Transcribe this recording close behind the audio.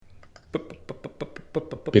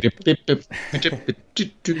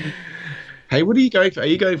Hey, what are you going for? Are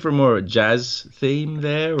you going for a more jazz theme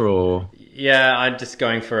there, or Yeah, I'm just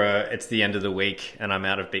going for it's the end of the week and I'm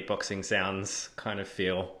out of beatboxing sounds kind of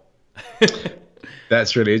feel.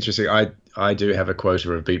 that's really interesting. I do have a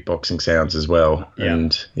quota of beatboxing sounds as well, Yeah.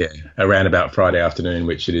 and yeah, around about Friday afternoon,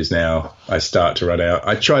 which it is now, I start to run out.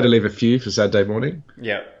 I try to leave a few for Saturday morning,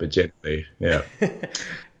 Yeah. but generally, yeah.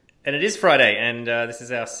 And it is Friday, and this is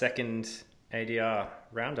our second ADR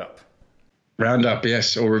roundup. Roundup,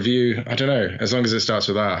 yes, or review. I don't know. As long as it starts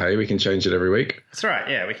with R, hey, we can change it every week. That's right.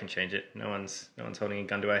 Yeah, we can change it. No one's holding a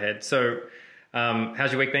gun to our head. So,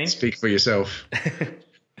 how's your week been? Speak for yourself.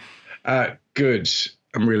 Good.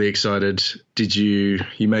 I'm really excited. You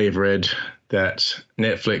may have read that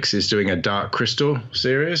Netflix is doing a Dark Crystal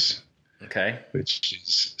series, Okay. which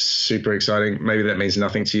is super exciting. Maybe that means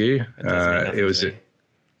nothing to you. It does mean nothing to me.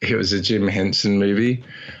 It was a Jim Henson movie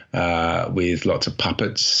with lots of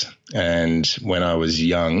puppets. And when I was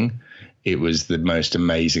young, it was the most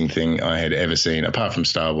amazing thing I had ever seen, apart from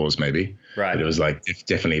Star Wars, maybe. Right. But it was like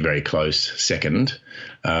definitely very close second.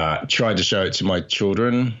 Tried to show it to my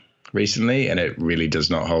children recently, and it really does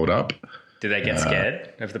not hold up. Do they get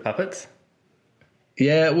scared of the puppets?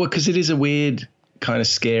 Yeah, well, because it is a weird, kind of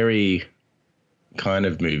scary kind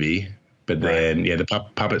of movie. But then, yeah, the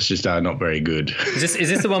puppets just are not very good. Is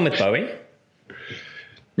this the one with Bowie?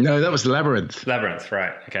 No, that was Labyrinth. Labyrinth,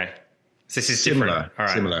 right? Okay. So this is Similar, different. All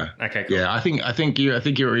right. similar. Okay, cool. Yeah, I think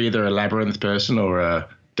you're either a Labyrinth person or a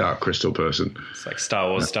Dark Crystal person. It's like Star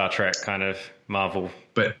Wars, Star Trek, kind of Marvel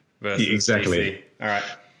But versus exactly. DC. All right.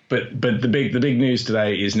 But the big news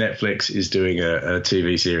today is Netflix is doing a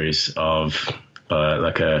TV series of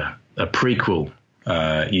like a prequel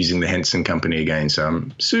using the Henson Company again. So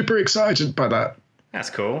I'm super excited by that. That's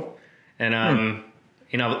cool. And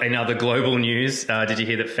in other global news, did you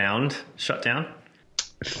hear that Found shut down?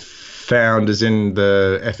 Found as in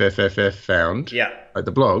the FFFF found. Yeah. Like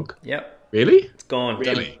the blog. Yep. Really? It's gone.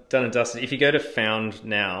 Really? Done and dusted. If you go to Found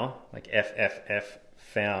now, like FFF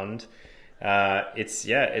Found, it's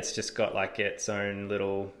just got like its own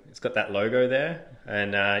little. It's got that logo there,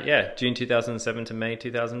 and June 2007 to May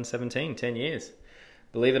 2017, 10 years.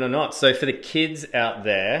 Believe it or not. So for the kids out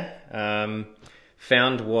there,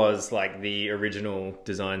 Found was like the original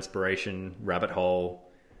design inspiration rabbit hole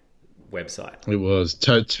website. It was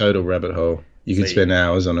total rabbit hole. You could So spend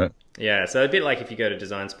hours on it. Yeah, so a bit like if you go to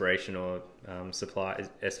Design Inspiration or Supply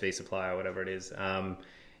SV Supply or whatever it is,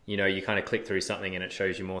 you kind of click through something and it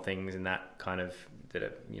shows you more things in that kind of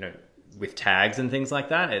with tags and things like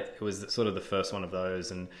that. It was sort of the first one of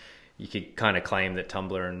those, and you could kind of claim that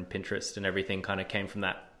Tumblr and Pinterest and everything kind of came from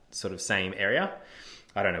that sort of same area.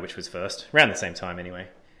 I don't know which was first, around the same time anyway.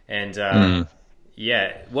 And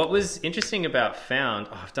yeah, what was interesting about Found,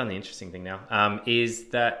 I've done the interesting thing now, is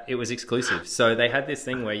that it was exclusive. So they had this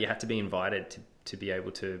thing where you had to be invited to be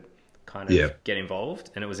able to kind of get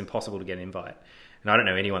involved, and it was impossible to get an invite. And I don't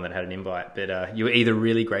know anyone that had an invite, but you were either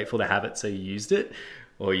really grateful to have it so you used it,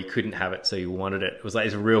 or you couldn't have it so you wanted it. It was like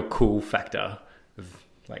this real cool factor of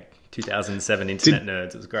like 2007 internet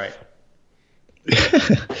nerds. It was great.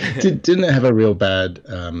 Didn't it have a real bad,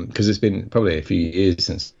 because it's been probably a few years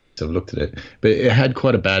since I've looked at it, but it had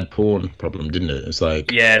quite a bad porn problem, didn't it? It's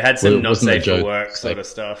like, yeah, it had some not safe for joke, work sort like, of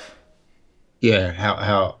stuff. Yeah,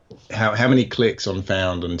 how many clicks on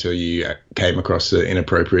Found until you came across an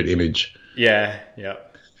inappropriate image? Yeah.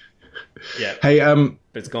 Hey, But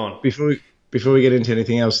it's gone. before we get into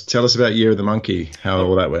anything else, tell us about Year of the Monkey, how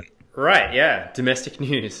all that went. Right, yeah, domestic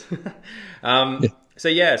news.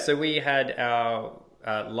 So we had our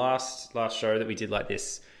last show that we did like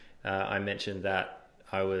this. I mentioned that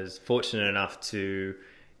I was fortunate enough to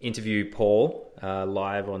interview Paul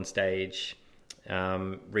live on stage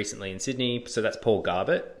recently in Sydney. So that's Paul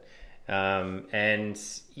Garbett. And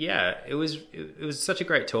yeah, it was such a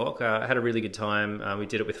great talk. I had a really good time. We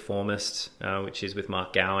did it with Formist, which is with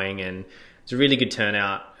Mark Gowing, and it's a really good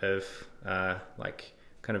turnout of like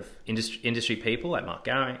kind of industry people like Mark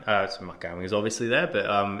Gowing. So Mark Gowing is obviously there, but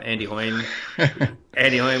Andy Hoyne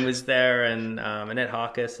was there, and Annette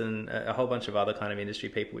Harkis, and a whole bunch of other kind of industry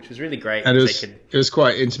people, which was really great. And it was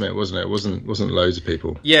quite intimate, wasn't it? It wasn't loads of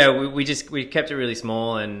people. Yeah, we kept it really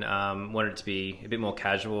small and wanted it to be a bit more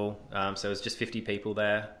casual. So it was just 50 people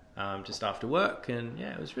there just after work, and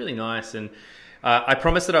yeah, it was really nice. And I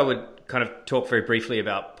promised that I would kind of talk very briefly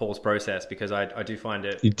about Paul's process, because I do find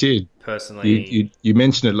it. You did personally. You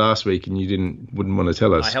mentioned it last week, and wouldn't want to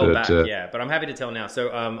tell us. I held back, yeah, but I'm happy to tell now.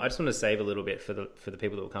 So I just want to save a little bit for the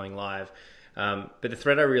people that were coming live. But the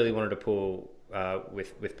thread I really wanted to pull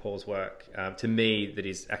with Paul's work, to me, that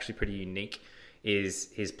is actually pretty unique, is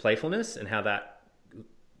his playfulness and how that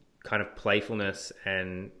kind of playfulness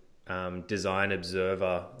and design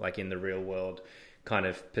observer, like in the real world kind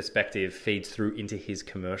of perspective, feeds through into his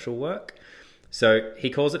commercial work. So he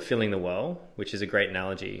calls it filling the well, which is a great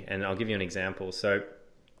analogy. And I'll give you an example. So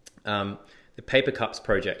the Paper Cups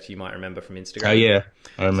project, you might remember from Instagram. Oh, yeah.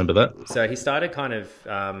 I remember that. So he started kind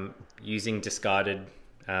of using discarded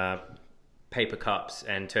paper cups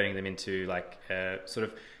and turning them into like a sort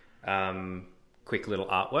of quick little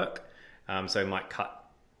artwork. So he might cut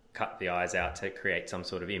the eyes out to create some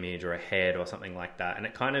sort of image or a head or something like that. And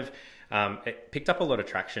it kind of it picked up a lot of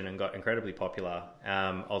traction and got incredibly popular.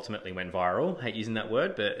 Ultimately went viral. I hate using that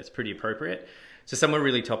word, but it's pretty appropriate. So somewhere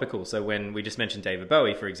really topical. So when we just mentioned David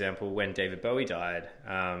Bowie, for example, when David Bowie died,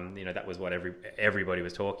 that was what everybody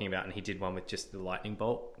was talking about. And he did one with just the lightning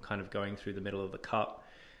bolt kind of going through the middle of the cup.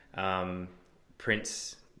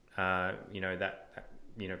 Prince,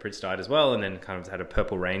 Prince died as well, and then kind of had a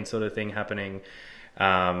Purple Rain sort of thing happening.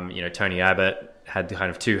 Tony Abbott had kind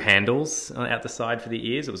of two handles out the side for the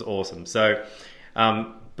ears. It was awesome. So,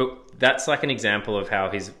 but that's like an example of how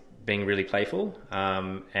he's being really playful.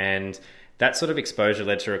 And that sort of exposure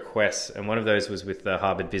led to requests. And one of those was with the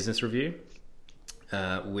Harvard Business Review,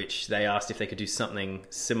 which they asked if they could do something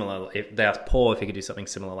similar. If they asked Paul if he could do something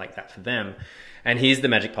similar like that for them. And here's the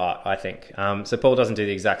magic part, I think. So Paul doesn't do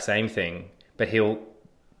the exact same thing, but he'll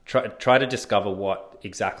try to discover what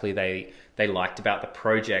exactly they liked about the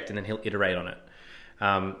project, and then he'll iterate on it.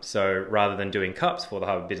 So rather than doing cups for the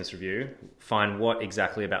Harvard Business Review, find what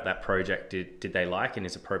exactly about that project did they like and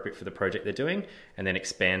is appropriate for the project they're doing, and then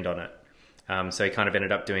expand on it. So he kind of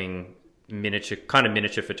ended up doing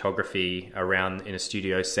miniature photography around in a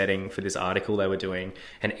studio setting for this article they were doing,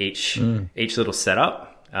 and each little setup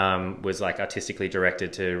was like artistically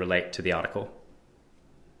directed to relate to the article.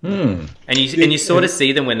 And you sort of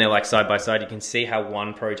see them when they're like side by side. You can see how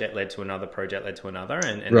one project led to another project led to another,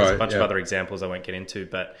 and there's a bunch of other examples I won't get into.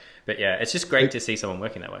 But yeah, it's just great to see someone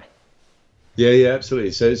working that way. Yeah,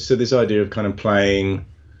 absolutely. So this idea of kind of playing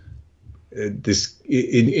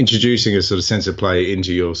introducing a sort of sense of play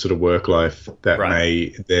into your sort of work life that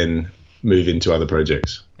may then move into other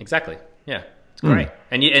projects. Exactly. Yeah, it's great.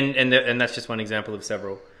 And that's just one example of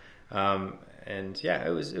several. And yeah,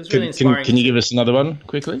 it was really inspiring. Can you give us another one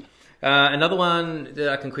quickly? Another one that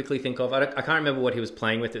I can quickly think of, I can't remember what he was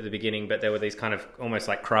playing with at the beginning, but there were these kind of almost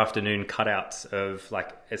like crafternoon cutouts of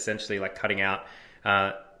like essentially like cutting out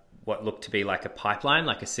what looked to be like a pipeline,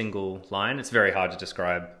 like a single line. It's very hard to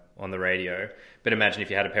describe on the radio, but imagine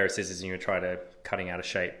if you had a pair of scissors and you were trying to cutting out a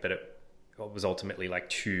shape, but it was ultimately like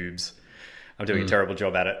tubes. I'm doing a terrible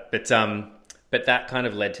job at it, but that kind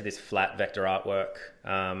of led to this flat vector artwork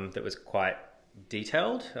that was quite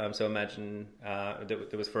detailed. So imagine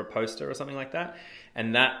that was for a poster or something like that,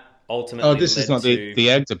 and that ultimately. Oh, this is not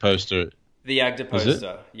the Agda poster. The Agda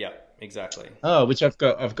poster, yeah, exactly. Oh, which I've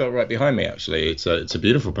got right behind me. Actually, it's a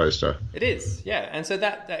beautiful poster. It is, yeah. And so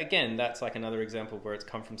that again, that's like another example where it's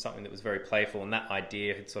come from something that was very playful, and that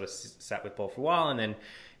idea had sort of sat with Paul for a while, and then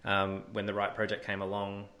when the right project came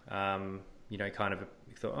along, kind of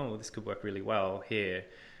thought, oh, well, this could work really well here.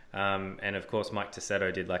 And of course, Mike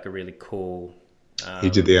Tussetto did like a really cool.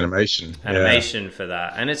 He did the animation for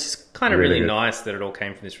that, and it's just kind of really nice that it all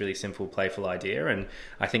came from this really simple, playful idea. And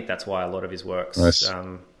I think that's why a lot of his works,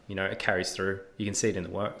 it carries through. You can see it in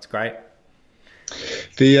the work. It's great.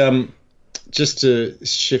 Just to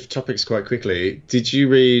shift topics quite quickly, did you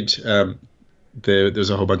read? There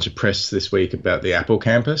was a whole bunch of press this week about the Apple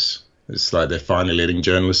campus. It's like they're finally letting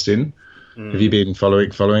journalists in. Have you been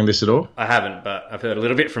following this at all? I haven't, but I've heard a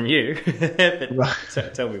little bit from you.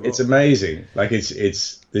 Tell me more. It's amazing. Like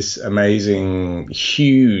it's this amazing,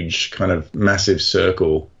 huge, kind of massive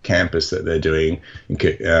circle campus that they're doing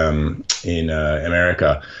in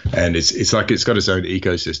America, and it's like it's got its own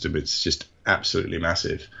ecosystem. It's just absolutely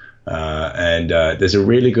massive. And there's a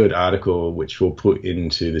really good article which we'll put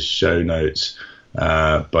into the show notes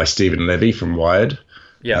by Stephen Levy from Wired.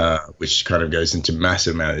 Yeah, which kind of goes into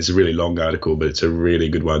massive amount. It's a really long article, but it's a really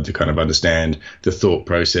good one to kind of understand the thought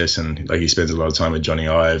process. And like he spends a lot of time with Johnny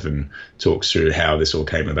Ive and talks through how this all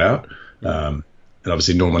came about. And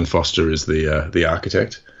obviously Norman Foster is the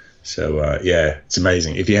architect. So it's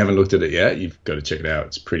amazing. If you haven't looked at it yet, you've got to check it out.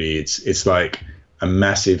 It's pretty. It's like a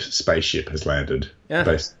massive spaceship has landed. Yeah,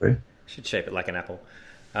 basically. Should shape it like an apple.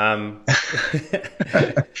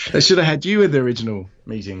 They should have had you in the original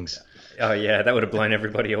meetings. Oh, yeah, that would have blown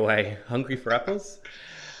everybody away. Hungry for apples?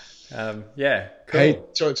 Cool. Hey,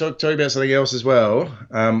 talk about something else as well.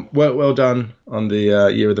 Well done on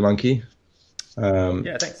the Year of the Monkey.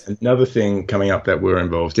 Yeah, thanks. Another thing coming up that we're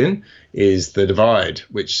involved in is The Divide,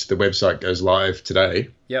 which the website goes live today.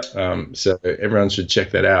 Yep. So everyone should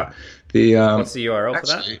check that out. What's the URL for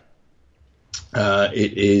that?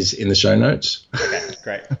 It is in the show notes. Okay,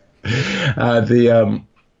 great.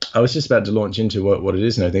 I was just about to launch into what it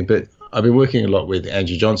is and everything, but I've been working a lot with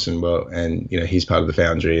Andrew Johnson, and he's part of the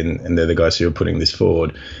Foundry, and they're the guys who are putting this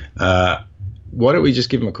forward. Why don't we just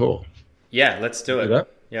give him a call? Yeah, let's do it.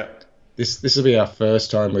 Yeah. This will be our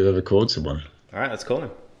first time we've ever called someone. All right, let's call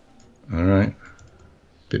him. All right.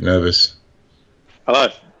 Bit nervous. Hello.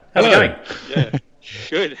 How's it going? Yeah.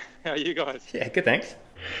 Good. How are you guys? Yeah, good, thanks.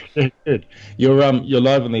 Good. You're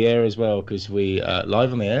live on the air as well, because we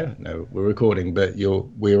live on the air. No, we're recording, but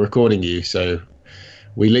we're recording you. So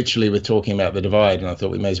we literally were talking about The Divide, and I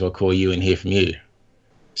thought we may as well call you and hear from you.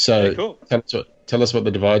 So yeah, cool. Tell us what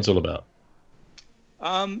The Divide's all about.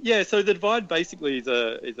 So The Divide basically is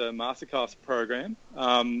a masterclass program.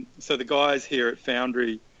 So the guys here at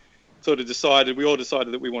Foundry sort of we all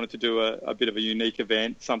decided that we wanted to do a bit of a unique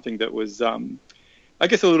event, something that was, I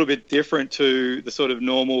guess, a little bit different to the sort of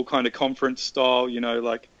normal kind of conference style,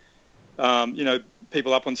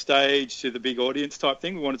 people up on stage to the big audience type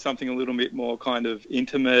thing. We wanted something a little bit more kind of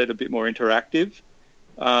intimate, a bit more interactive.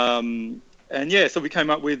 So we came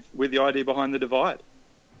up with the idea behind The Divide.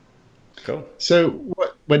 Cool. So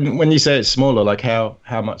when you say it's smaller, like how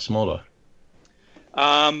much smaller?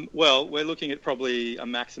 Well, we're looking at probably a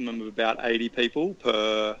maximum of about 80 people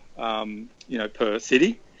per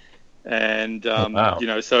city. And, wow.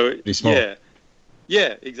 So pretty small.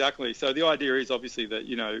 Yeah, exactly. So the idea is obviously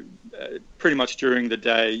that, pretty much during the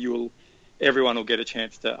day, everyone will get a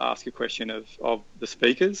chance to ask a question of the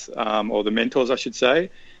speakers, or the mentors, I should say.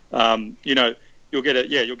 You'll get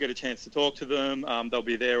a chance to talk to them. They'll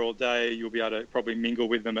be there all day. You'll be able to probably mingle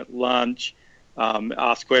with them at lunch,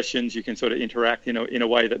 ask questions. You can sort of interact in a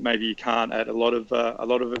way that maybe you can't at a lot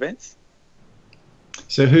of events.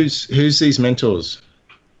 So who's these mentors?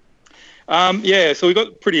 So we've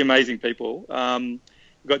got pretty amazing people.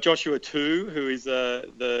 We've got Joshua Tu, who is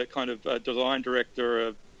the kind of design director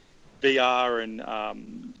of VR and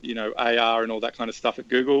AR and all that kind of stuff at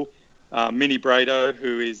Google. Minnie Brado,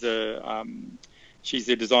 who is she's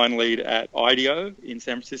the design lead at IDEO in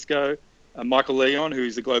San Francisco. Michael Leon, who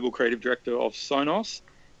is the global creative director of Sonos,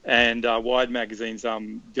 and Wired Magazine's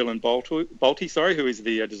Dylan Bolte, who is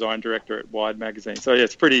the design director at Wired Magazine. So yeah,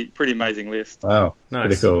 it's pretty amazing list. Wow, nice.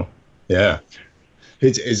 Pretty cool. Yeah.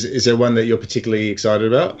 Is there one that you're particularly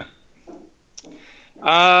excited about?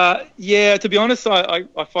 To be honest,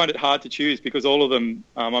 I find it hard to choose because all of them,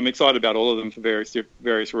 I'm excited about all of them for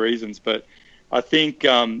various reasons. But I think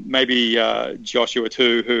maybe Joshua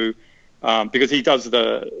too, who because he does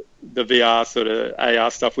the VR sort of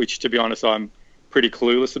AR stuff, which to be honest, I'm pretty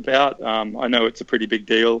clueless about. I know it's a pretty big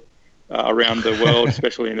deal around the world,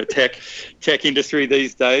 especially in the tech industry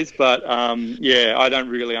these days. But I don't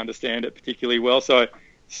really understand it particularly well. So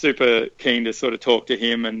super keen to sort of talk to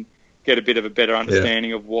him and get a bit of a better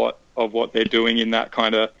understanding of what they're doing in that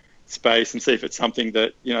kind of space and see if it's something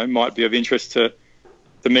that might be of interest to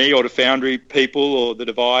me or to Foundry people or The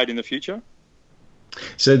Divide in the future.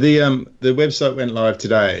 So the website went live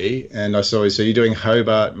today, and I saw. So you're doing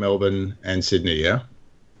Hobart, Melbourne, and Sydney, yeah?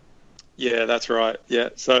 Yeah, that's right. Yeah,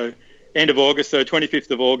 so end of August. So 25th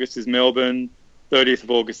of August is Melbourne, 30th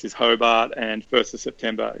of August is Hobart, and 1st of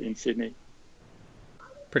September in Sydney.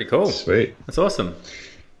 Pretty cool. Sweet. That's awesome.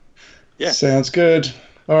 Yeah. Sounds good.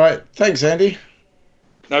 All right. Thanks, Andy.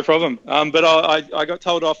 No problem. But I got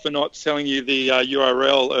told off for not telling you the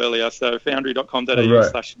URL earlier. So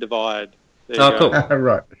foundry.com.au/divide. Oh, cool.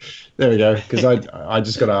 Right. There we go. Because I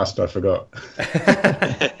just got asked. I forgot.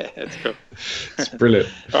 That's cool. It's brilliant.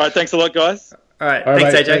 All right. Thanks a lot, guys. All right.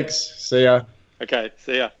 Thanks, AJ. Thanks. See ya. Okay.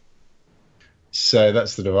 See ya. So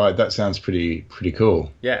that's The Divide. That sounds pretty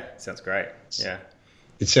cool. Yeah. Sounds great. Yeah.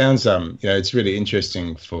 It sounds, it's really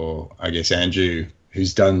interesting for, I guess, Andrew,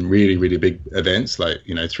 who's done really, really big events, like,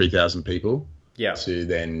 3,000 people, to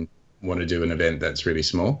then want to do an event that's really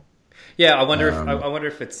small. Yeah, I wonder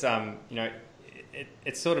if it's,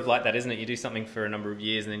 it's sort of like that, isn't it? You do something for a number of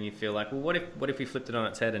years and then you feel like, well, what if we flipped it on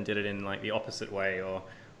its head and did it in like the opposite way, or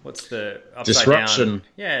what's the upside disruption down?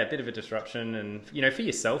 Yeah, a bit of a disruption, and for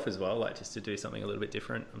yourself as well, like just to do something a little bit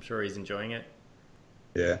different. I'm sure he's enjoying it.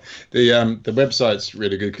 Yeah, the website's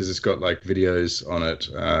really good because it's got like videos on it.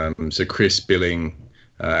 So Chris Billing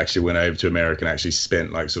actually went over to America and actually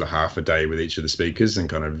spent like sort of half a day with each of the speakers and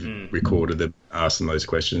kind of recorded them, asked them those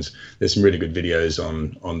questions. There's some really good videos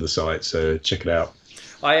on the site, so check it out.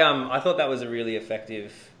 I thought that was a really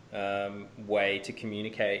effective way to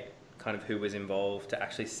communicate kind of who was involved to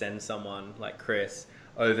actually send someone like Chris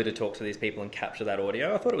over to talk to these people and capture that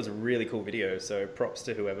audio. I thought it was a really cool video, so props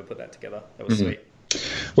to whoever put that together. That was sweet.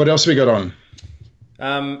 What else have we got on?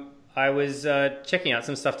 I was checking out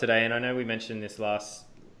some stuff today, and I know we mentioned this last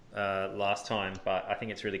time, but I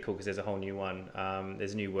think it's really cool because there's a whole new one.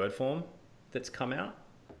 There's a new word form that's come out.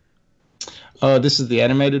 Oh, this is the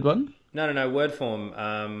animated one? No, word form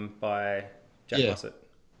by Jack Mossett.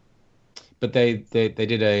 But they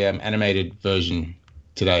did a animated version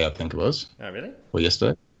today, I think it was. Oh, really? Or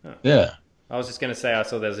yesterday. Oh. Yeah. I was just going to say I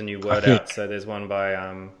saw there's a new word out. So there's one by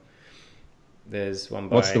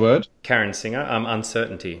what's the word? Karen Singer.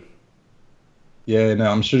 Uncertainty. Yeah,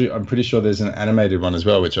 no, I'm pretty sure there's an animated one as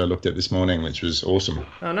well, which I looked at this morning, which was awesome.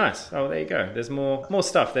 Oh, nice. Oh, there you go. There's more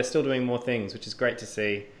stuff. They're still doing more things, which is great to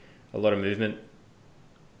see. A lot of movement.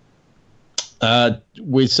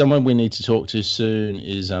 With someone we need to talk to soon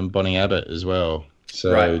is Bonnie Abbott as well.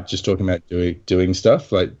 So just talking about doing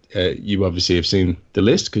stuff, like you obviously have seen the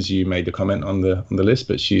list because you made the comment on the list,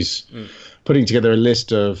 but she's putting together a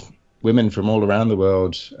list of women from all around the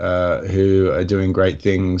world who are doing great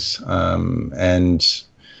things and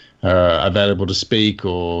are available to speak,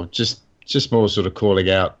 or just more sort of calling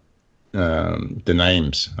out the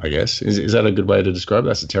names, I guess. Is that a good way to describe it?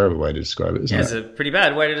 That's a terrible way to describe it, isn't it? It's a pretty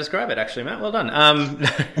bad way to describe it, actually, Matt. Well done.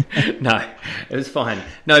 No, it was fine.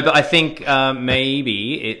 No, but I think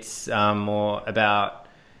maybe it's more about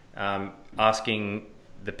asking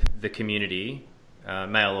the community,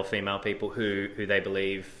 male or female people, who they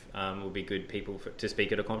believe will be good people to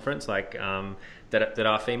speak at a conference like that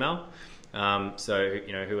are female. So,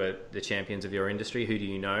 who are the champions of your industry? Who do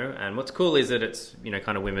you know? And what's cool is that it's,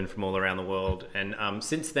 kind of women from all around the world. And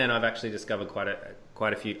since then, I've actually discovered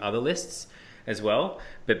quite a few other lists as well.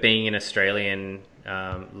 But being an Australian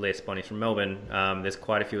list, Bonnie's from Melbourne, there's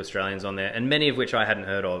quite a few Australians on there, and many of which I hadn't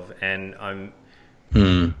heard of. And I'm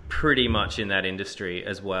pretty much in that industry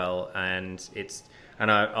as well. And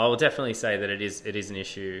I will definitely say that it is an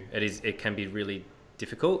issue. It can be really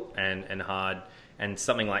difficult and hard. And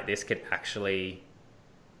something like this could actually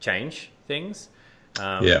change things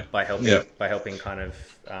by helping kind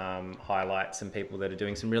of highlight some people that are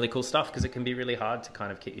doing some really cool stuff, because it can be really hard to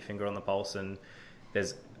kind of keep your finger on the pulse, and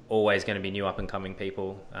there's always going to be new up and coming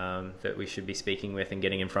people that we should be speaking with and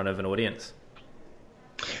getting in front of an audience.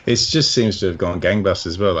 It just seems to have gone gangbusters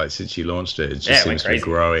as well. Like since you launched it, it just seems to be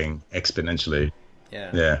growing exponentially.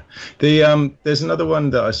 Yeah. There's another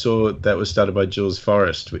one that I saw that was started by Jules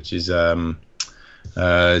Forrest, which is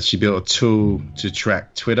she built a tool to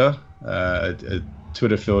track Twitter, a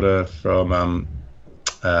Twitter filter from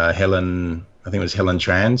Helen. I think it was Helen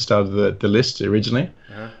Tran started the list originally,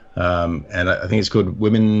 and I think it's called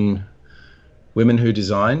Women Who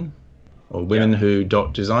Design, or Women Who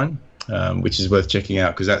Design, which is worth checking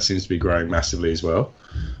out because that seems to be growing massively as well.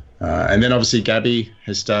 And then obviously Gabby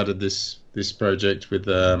has started this project with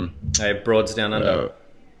Broads Down Under.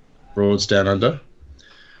 Broads Down Under.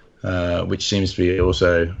 Which seems to be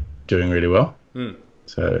also doing really well.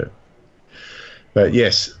 So, but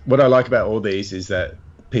yes, what I like about all these is that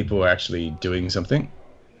people are actually doing something,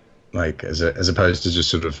 like as opposed to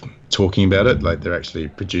just sort of talking about it. Like they're actually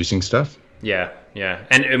producing stuff. Yeah.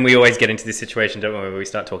 And we always get into this situation, don't we, where we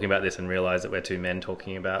start talking about this and realize that we're two men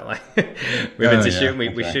talking about like women's issue.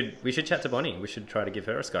 We should chat to Bonnie. We should try to give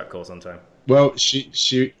her a Skype call sometime. Well,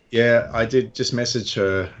 she I did just message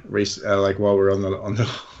her like while we're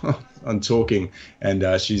on talking, and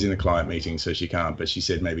she's in a client meeting, so she can't. But she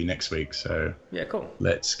said maybe next week. So yeah, cool.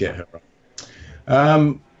 Let's get her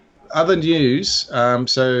on. Other news.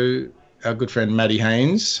 So our good friend Maddie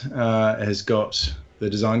Haynes has got the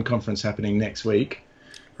design conference happening next week.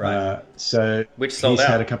 Right. So which sold out.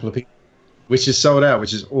 Had a couple of people, which is sold out,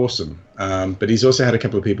 which is awesome. But he's also had a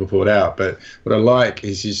couple of people pulled out. But what I like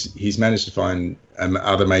is he's managed to find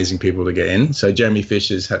other amazing people to get in. So Jeremy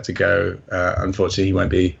Fisher's had to go. Unfortunately, he won't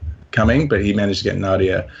be coming, but he managed to get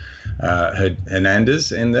Nadia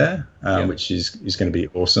Hernandez in there, which is going to be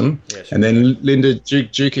awesome. Yeah, and then Linda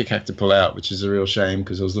Jukic had to pull out, which is a real shame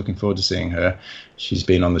because I was looking forward to seeing her. She's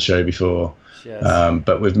been on the show before. Yes.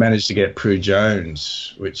 But we've managed to get Prue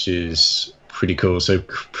Jones, which is pretty cool. So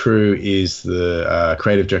Prue is the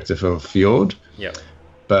creative director for Fjord. Yeah.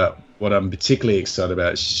 But what I'm particularly excited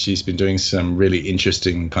about, she's been doing some really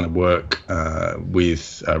interesting kind of work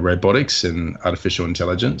with robotics and artificial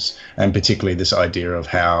intelligence, and particularly this idea of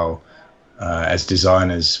how, as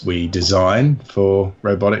designers, we design for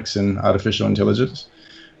robotics and artificial intelligence.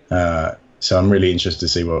 So I'm really interested to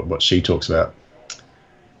see what she talks about.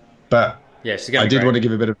 But yeah, she's I did want to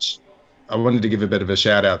give I wanted to give a bit of a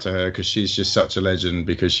shout out to her because she's just such a legend,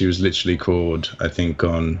 because she was literally called, I think,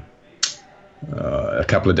 on a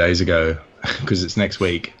couple of days ago because it's next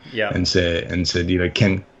week, Yeah. and said, you know,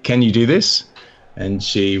 can you do this? And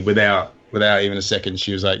she, without even a second,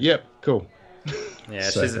 she was like, "Yep, cool." Yeah,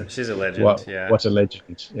 So, she's a legend. What Yeah, what a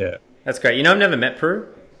legend! Yeah. that's great. You know, I've never met Prue.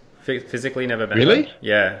 Physically, never met Really? her.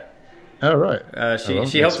 Yeah. Oh right.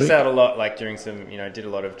 She helps us out a lot, like during some, did a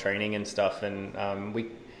lot of training and stuff, and we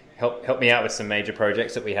helped me out with some major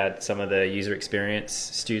projects that we had some of the user experience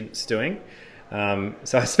students doing.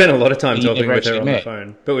 So I spent a lot of time You talking never with her actually on met? the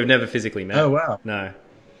phone, but we've never physically met. Oh wow. No.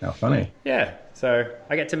 How funny. Yeah. So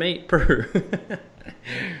I get to meet Prue,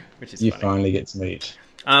 which is You funny. finally get to meet.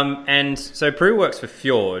 And so Prue works for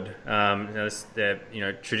Fjord.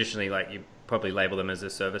 They're traditionally, like, you probably label them as a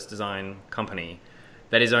service design company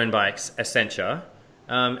that is owned by Accenture.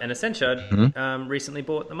 And Accenture recently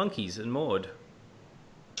bought the Monkeys and Maud.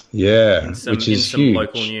 Yeah, In some huge.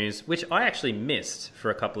 local news, which I actually missed for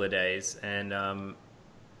a couple of days. And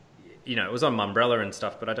it was on Mumbrella and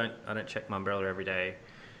stuff, but I don't check Mumbrella every day.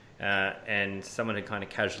 And someone had kind of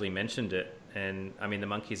casually mentioned it. And I mean, the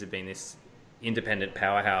Monkeys have been this independent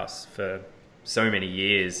powerhouse for so many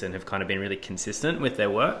years and have kind of been really consistent with their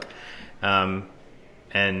work.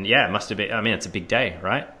 And yeah, it must have been, I mean, it's a big day,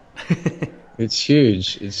 right? It's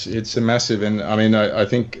huge. It's a massive, and I mean, I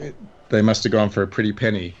think they must have gone for a pretty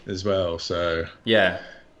penny as well. So Yeah.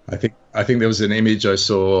 I think there was an image I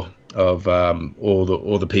saw of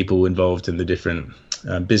all the people involved in the different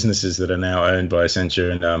businesses that are now owned by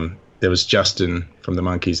Accenture, and there was Justin from the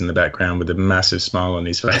Monkeys in the background with a massive smile on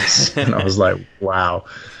his face, and I was like, wow.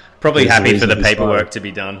 Probably There's a happy for reason the he's paperwork fired. to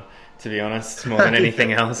be done, to be honest, more than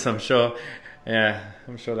anything else, I'm sure. Yeah,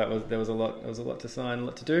 I'm sure there was a lot to sign, a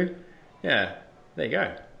lot to do. Yeah, there you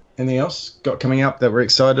go. Anything else got coming up that we're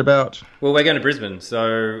excited about? Well, we're going to Brisbane,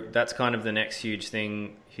 so that's kind of the next huge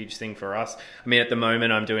thing for us. I mean, at the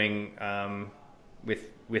moment, I'm doing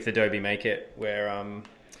with Adobe Make It, where I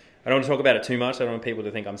don't want to talk about it too much. I don't want people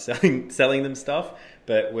to think I'm selling them stuff,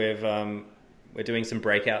 but we're doing some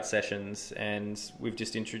breakout sessions, and we've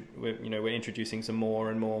just we're introducing some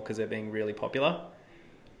more and more because they're being really popular.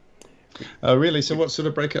 Oh, really? So what sort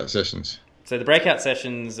of breakout sessions? So the breakout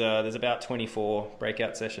sessions, there's about 24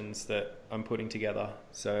 breakout sessions that I'm putting together.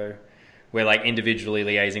 So we're like individually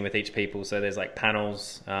liaising with each people. So there's like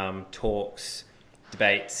panels, talks,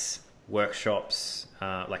 debates, workshops,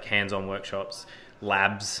 like hands-on workshops,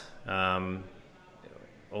 labs,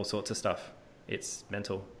 all sorts of stuff. It's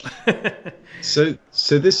mental. So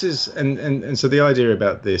this is, and so the idea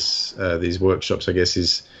about this these workshops, I guess,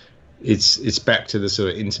 is it's back to the sort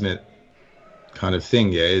of intimate kind of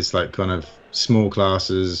thing. Yeah, it's like kind of small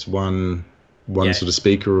classes, one sort of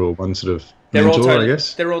speaker or one sort of mentor, I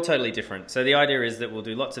guess. They're all totally different. So the idea is that we'll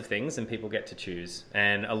do lots of things and people get to choose,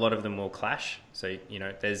 and a lot of them will clash. So you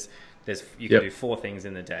can do 4 things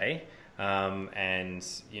in the day, and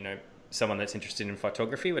someone that's interested in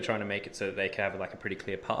photography, we're trying to make it so that they can have like a pretty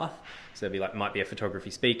clear path. So there'll be might be a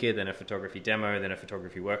photography speaker, then a photography demo, then a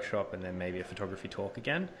photography workshop, and then maybe a photography talk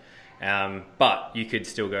again. But you could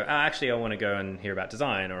still go, actually, I want to go and hear about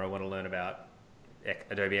design, or I want to learn about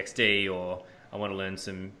Adobe XD, or I want to learn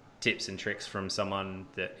some tips and tricks from someone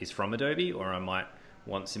that is from Adobe, or I might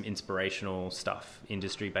want some inspirational stuff,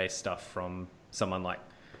 industry-based stuff from someone like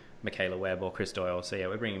Michaela Webb or Chris Doyle. So yeah,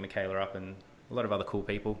 we're bringing Michaela up and a lot of other cool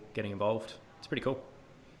people getting involved. It's pretty cool.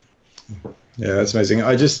 Yeah, that's amazing.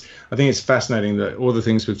 I think it's fascinating that all the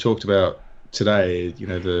things we've talked about today, the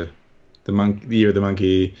year of the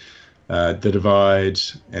monkey, the divide,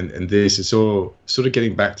 and this, it's all sort of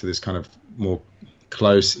getting back to this kind of more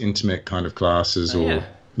close, intimate kind of classes or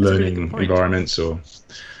learning environments, or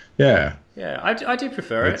Yeah, I do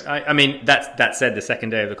prefer it. I mean, that said, the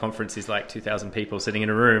second day of the conference is like 2,000 people sitting in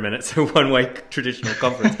a room, and it's a one-way traditional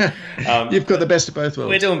conference. You've got the best of both worlds.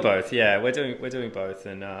 We're doing both, yeah. We're doing both,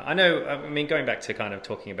 and I know. I mean, going back to kind of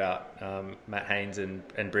talking about Matt Haynes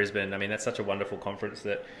and Brisbane. I mean, that's such a wonderful conference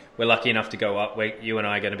that we're lucky enough to go up. You and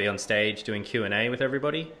I are going to be on stage doing Q&A with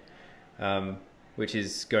everybody, which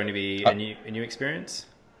is going to be a new experience.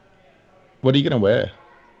 What are you going to wear?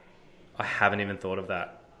 I haven't even thought of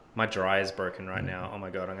that. My dryer is broken right now. Oh my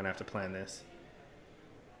God, I'm going to have to plan this.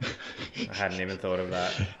 I hadn't even thought of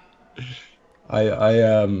that.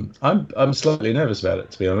 I'm slightly nervous about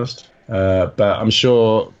it, to be honest. But I'm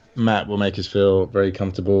sure Matt will make us feel very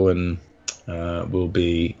comfortable, and we'll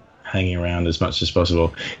be hanging around as much as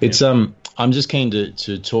possible. It's I'm just keen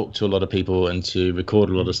to talk to a lot of people and to record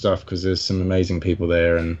a lot of stuff, because there's some amazing people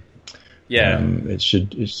there, and it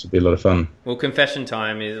should be a lot of fun. Well, confession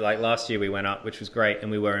time is like last year we went up, which was great, and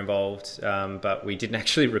we were involved, but we didn't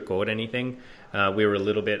actually record anything. We were a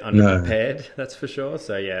little bit underprepared, that's for sure.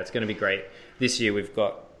 So yeah, it's going to be great. This year we've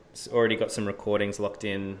got already got some recordings locked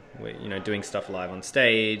in. We're, you know, doing stuff live on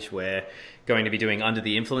stage. We're going to be doing Under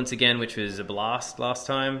the Influence again, which was a blast last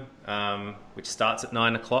time, which starts at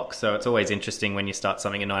 9 o'clock. So it's always interesting when you start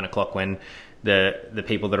something at 9 o'clock when the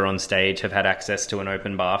people that are on stage have had access to an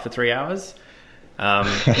open bar for 3 hours.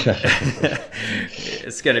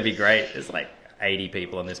 It's going to be great. There's like 80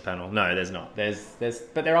 people on this panel. No, there's not.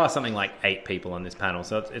 But there are something like 8 people on this panel.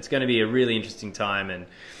 So it's going to be a really interesting time, and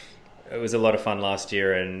it was a lot of fun last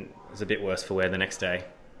year, and it was a bit worse for wear the next day.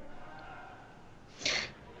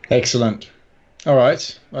 Excellent. All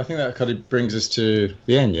right. I think that kind of brings us to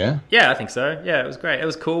the end, yeah? Yeah, I think so. Yeah, it was great. It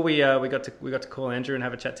was cool. We got to call Andrew and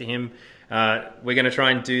have a chat to him. We're going to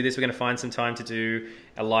try and do this. We're going to find some time to do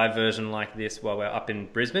a live version like this while we're up in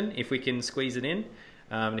Brisbane, if we can squeeze it in.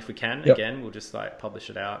 And if we can, again, we'll just like publish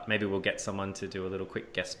it out. Maybe we'll get someone to do a little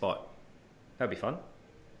quick guest spot. That'd be fun.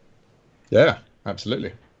 Yeah,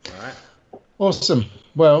 absolutely. All right. Awesome.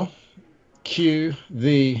 Well, cue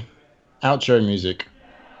the outro music.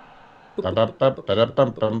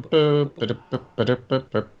 Ba-ba-ba-ba-da-bum-bum-boo,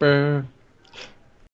 ba-da-ba-ba-ba-ba.